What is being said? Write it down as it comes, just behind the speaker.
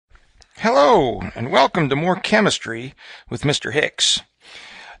Hello, and welcome to More Chemistry with Mr. Hicks.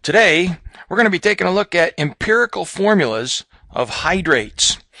 Today, we're going to be taking a look at empirical formulas of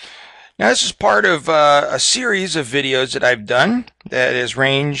hydrates. Now, this is part of a series of videos that I've done that has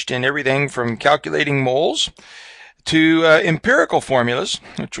ranged in everything from calculating moles to empirical formulas,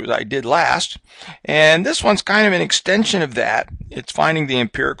 which I did last. And this one's kind of an extension of that. It's finding the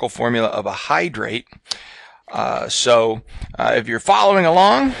empirical formula of a hydrate. So if you're following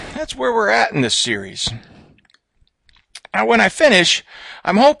along, that's where we're at in this series. Now, when I finish,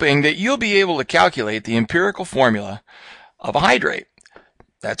 I'm hoping that you'll be able to calculate the empirical formula of a hydrate.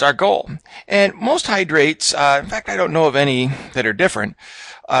 That's our goal. And most hydrates, in fact, I don't know of any that are different.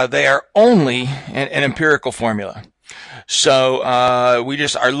 They are only an empirical formula. So we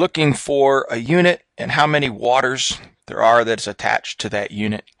just are looking for a unit and how many waters there are that's attached to that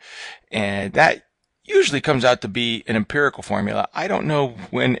unit. And that usually comes out to be an empirical formula. I don't know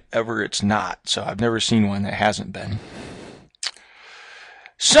whenever it's not, so I've never seen one that hasn't been.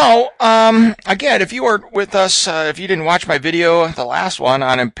 So, again, if you were with us, if you didn't watch my video, the last one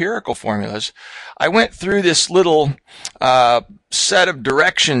on empirical formulas, I went through this little set of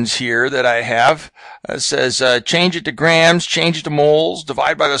directions here that I have. It says change it to grams, change it to moles,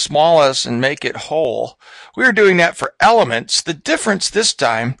 divide by the smallest, and make it whole. We were doing that for elements. The difference this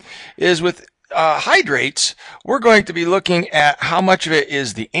time is with hydrates, we're going to be looking at how much of it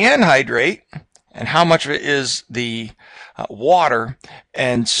is the anhydrate and how much of it is the water.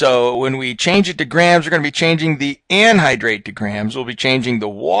 And so when we change it to grams, we're going to be changing the anhydrate to grams. We'll be changing the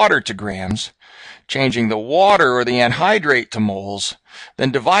water to grams, changing the water or the anhydrate to moles, then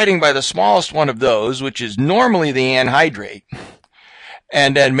dividing by the smallest one of those, which is normally the anhydrate,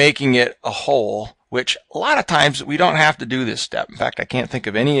 and then making it a whole, which a lot of times we don't have to do this step. In fact, I can't think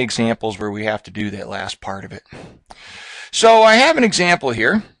of any examples where we have to do that last part of it. So I have an example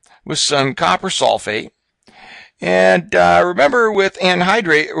here with some copper sulfate. And remember with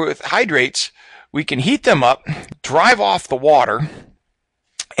hydrates, we can heat them up, drive off the water,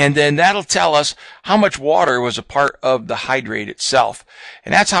 and then that'll tell us how much water was a part of the hydrate itself.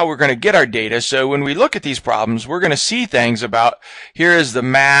 And that's how we're going to get our data. So when we look at these problems, we're going to see things about, here is the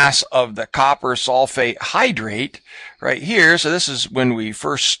mass of the copper sulfate hydrate right here. So this is when we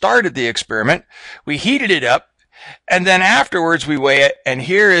first started the experiment. We heated it up, and then afterwards we weigh it, and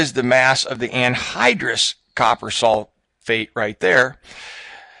here is the mass of the anhydrous copper sulfate right there.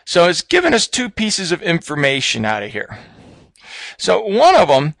 So it's given us two pieces of information out of here. So one of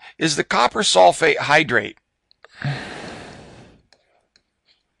them is the copper sulfate hydrate.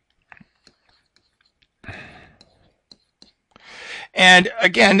 And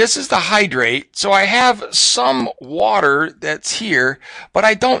again, this is the hydrate, so I have some water that's here, but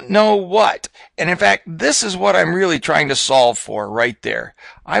I don't know what. And in fact, this is what I'm really trying to solve for right there.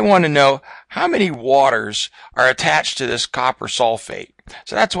 I want to know how many waters are attached to this copper sulfate.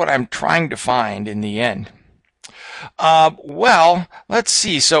 So that's what I'm trying to find in the end. Well, let's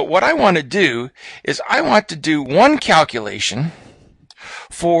see. So what I want to do is I want to do one calculation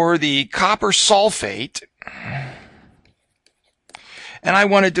for the copper sulfate, and I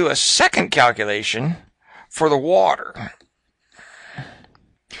want to do a second calculation for the water.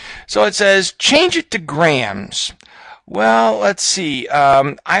 So it says change it to grams. Well, let's see.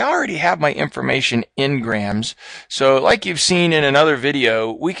 I already have my information in grams. So like you've seen in another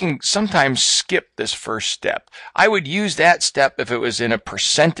video, we can sometimes skip this first step. I would use that step if it was in a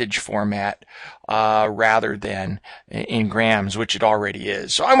percentage format rather than in grams, which it already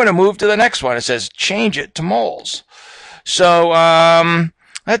is. So I'm going to move to the next one. It says change it to moles. So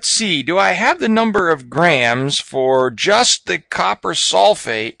let's see. Do I have the number of grams for just the copper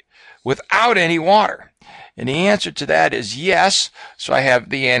sulfate without any water? And the answer to that is yes. So I have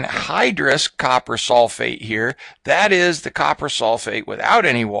the anhydrous copper sulfate here. That is the copper sulfate without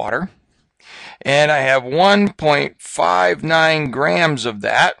any water. And I have 1.59 grams of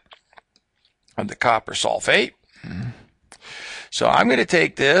that, of the copper sulfate. So I'm going to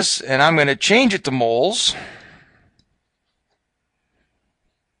take this and I'm going to change it to moles.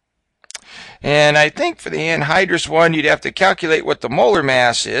 And I think for the anhydrous one, you'd have to calculate what the molar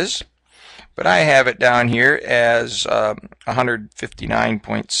mass is. But I have it down here as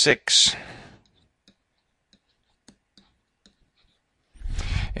 159.6.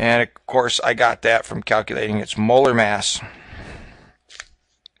 And of course, I got that from calculating its molar mass.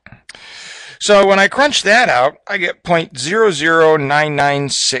 So when I crunch that out, I get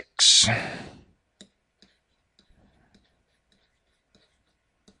 0.00996.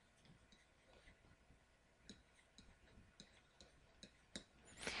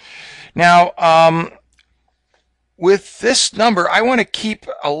 Now, with this number, I want to keep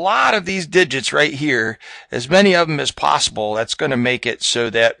a lot of these digits right here, as many of them as possible. That's going to make it so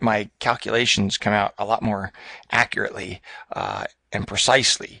that my calculations come out a lot more accurately and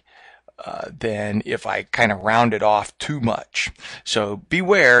precisely than if I kind of round it off too much. So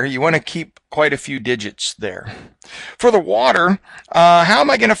beware, you want to keep quite a few digits there. For the water, how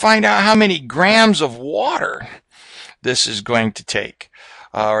am I going to find out how many grams of water this is going to take,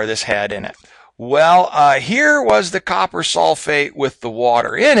 or this had in it? Well, here was the copper sulfate with the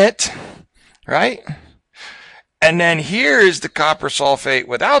water in it, right? And then here is the copper sulfate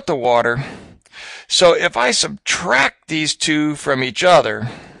without the water. So if I subtract these two from each other,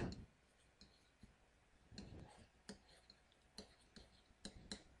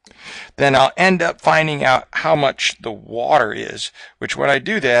 then I'll end up finding out how much the water is, which when I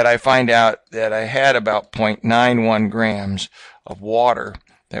do that, I find out that I had about 0.91 grams of water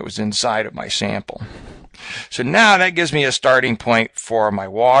that was inside of my sample. So now that gives me a starting point for my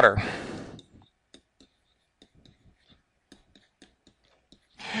water.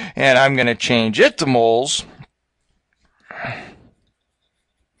 And I'm going to change it to moles.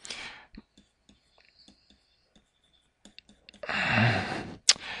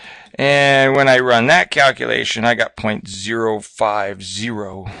 And when I run that calculation, I got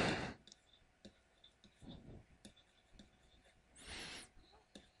 0.050.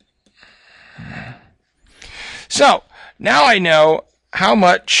 So now I know how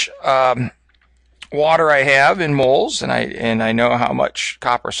much water I have in moles, and I know how much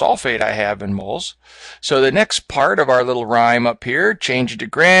copper sulfate I have in moles. So the next part of our little rhyme up here, change it to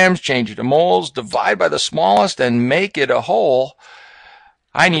grams, change it to moles, divide by the smallest, and make it a whole.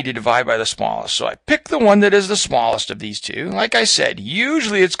 I need to divide by the smallest. So I pick the one that is the smallest of these two. Like I said,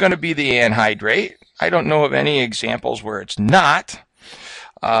 usually it's going to be the anhydrate. I don't know of any examples where it's not.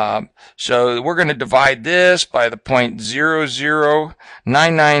 So we're going to divide this by the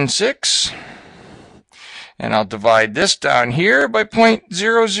 0.00996. And I'll divide this down here by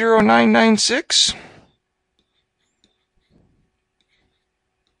 0.00996.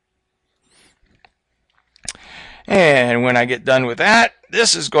 And when I get done with that,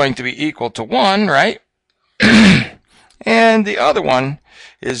 this is going to be equal to 1, right? And the other one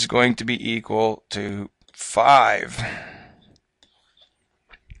is going to be equal to 5.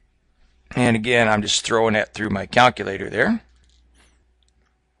 And again, I'm just throwing that through my calculator there.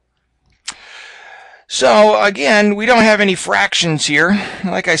 So again, we don't have any fractions here.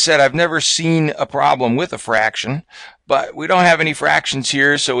 Like I said, I've never seen a problem with a fraction, but we don't have any fractions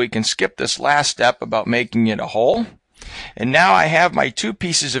here, so we can skip this last step about making it a whole. And now I have my two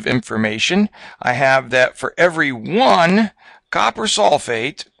pieces of information. I have that for every 1 copper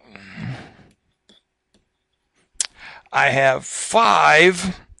sulfate, I have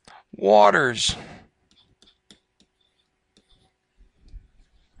 5 waters.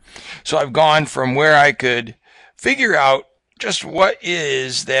 So I've gone from where I could figure out just what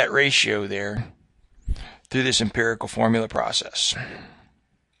is that ratio there through this empirical formula process.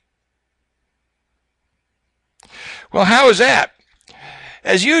 Well, how is that?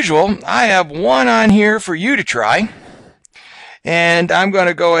 As usual, I have one on here for you to try. And I'm going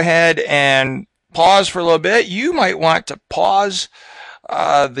to go ahead and pause for a little bit. You might want to pause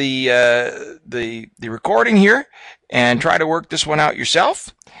the recording here and try to work this one out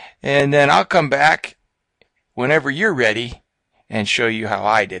yourself. And then I'll come back whenever you're ready and show you how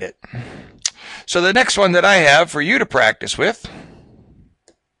I did it. So the next one that I have for you to practice with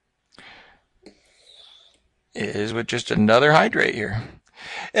is with just another hydrate here.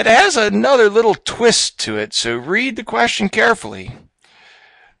 It has another little twist to it, so read the question carefully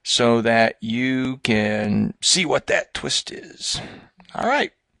so that you can see what that twist is. All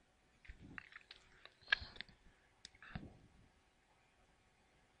right.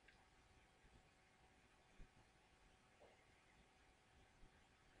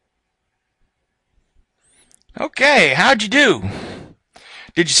 Okay, how'd you do?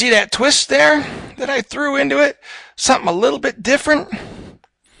 Did you see that twist there that I threw into it? Something a little bit different?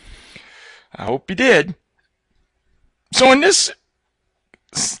 I hope you did. So in this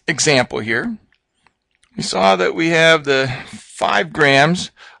example here, we saw that we have the 5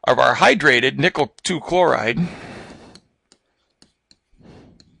 grams of our hydrated nickel 2 chloride.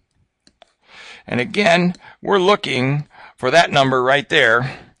 And again, we're looking for that number right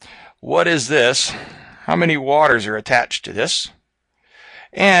there. What is this? How many waters are attached to this?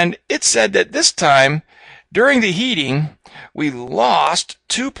 And it said that this time, during the heating, we lost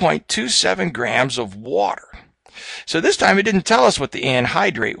 2.27 grams of water. So this time it didn't tell us what the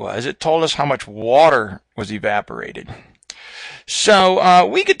anhydrate was. It told us how much water was evaporated. So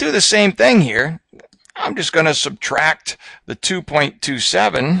we could do the same thing here. I'm just going to subtract the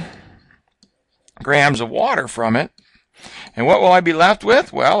 2.27 grams of water from it. And what will I be left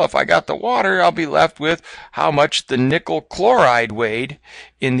with? Well, if I got the water, I'll be left with how much the nickel chloride weighed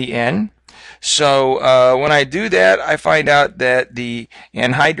in the end. So when I do that, I find out that the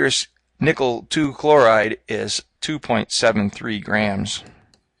anhydrous nickel 2 chloride is 2.73 grams.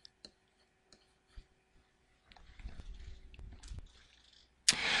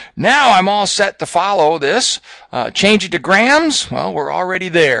 Now I'm all set to follow this. Change it to grams. Well, we're already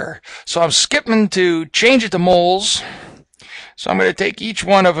there. So I'm skipping to change it to moles. So I'm going to take each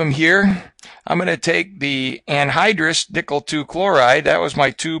one of them here. I'm going to take the anhydrous nickel 2 chloride. That was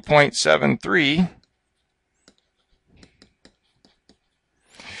my 2.73.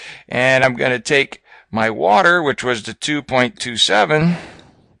 And I'm going to take my water, which was the 2.27.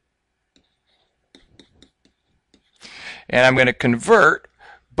 And I'm going to convert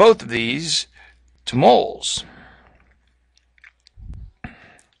both of these to moles.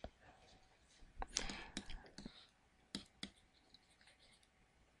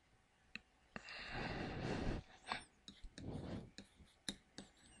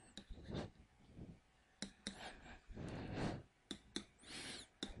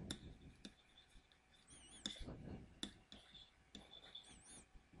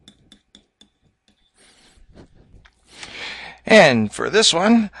 And for this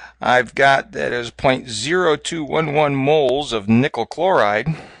one, I've got that is 0.0211 moles of nickel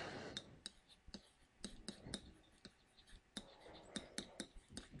chloride.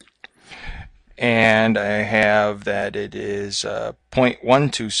 And I have that it is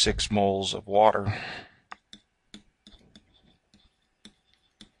 0.126 moles of water.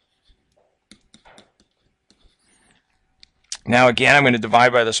 Now again, I'm going to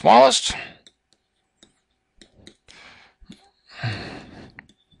divide by the smallest.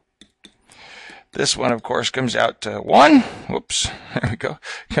 This one, of course, comes out to 1. Whoops, there we go.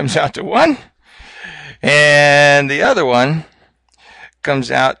 Comes out to 1. And the other one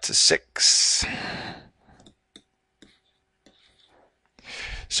comes out to 6.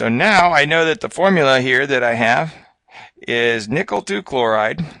 So now I know that the formula here that I have is nickel 2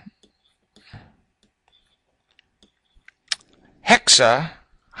 chloride,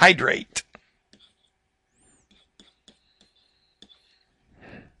 hydrate.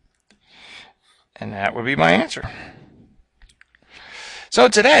 And that would be my answer. So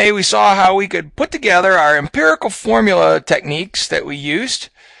today we saw how we could put together our empirical formula techniques that we used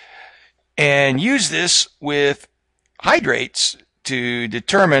and use this with hydrates to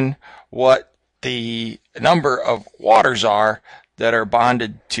determine what the number of waters are that are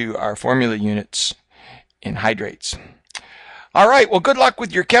bonded to our formula units in hydrates. All right, well, good luck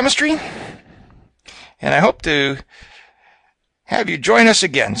with your chemistry, and I hope to have you join us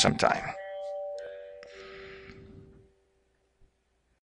again sometime.